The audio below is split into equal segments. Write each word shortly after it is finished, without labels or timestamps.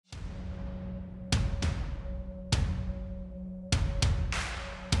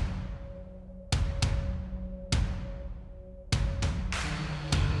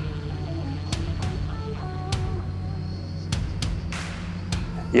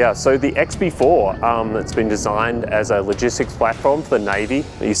Yeah, so the XP-4, it's been designed as a logistics platform for the Navy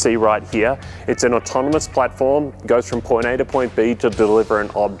that you see right here. It's an autonomous platform, goes from point A to point B to deliver an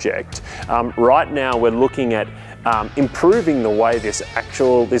object. Right now we're looking at improving the way this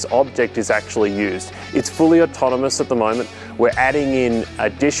object is actually used. It's fully autonomous at the moment. We're adding in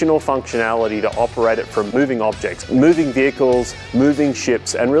additional functionality to operate it from moving objects, moving vehicles, moving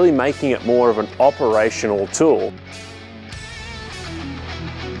ships, and really making it more of an operational tool.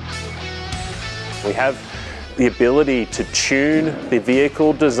 We have the ability to tune the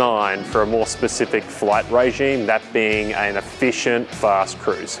vehicle design for a more specific flight regime, that being an efficient, fast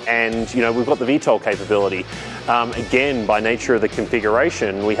cruise. And we've got the VTOL capability. Again, by nature of the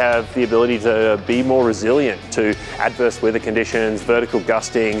configuration, we have the ability to be more resilient to adverse weather conditions, vertical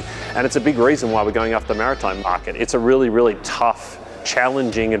gusting, and it's a big reason why we're going after the maritime market. It's a really, really tough,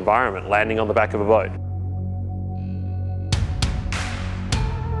 challenging environment landing on the back of a boat.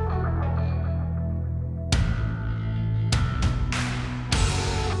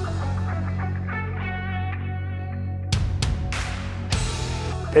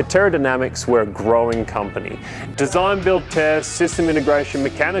 At PteroDynamics, we're a growing company. Design, build, test, system integration,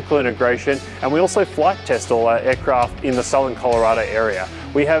 mechanical integration, and we also flight test all our aircraft in the southern Colorado area.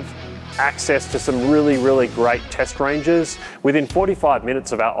 We have access to some really, really great test ranges within 45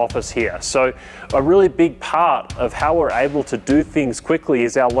 minutes of our office here. So a really big part of how we're able to do things quickly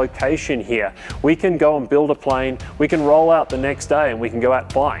is our location here. We can go and build a plane, we can roll out the next day, and we can go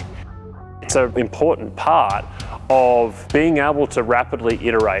out flying. It's an important part of being able to rapidly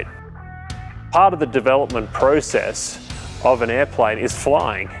iterate. Part of the development process of an airplane is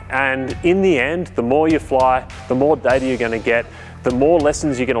flying, and in the end, the more you fly, the more data you're going to get, the more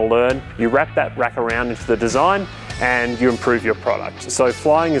lessons you're going to learn. You wrap that around into the design and you improve your product. So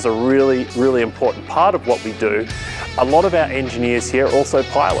flying is a really, really important part of what we do. A lot of our engineers here are also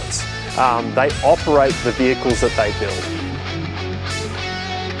pilots. They operate the vehicles that they build.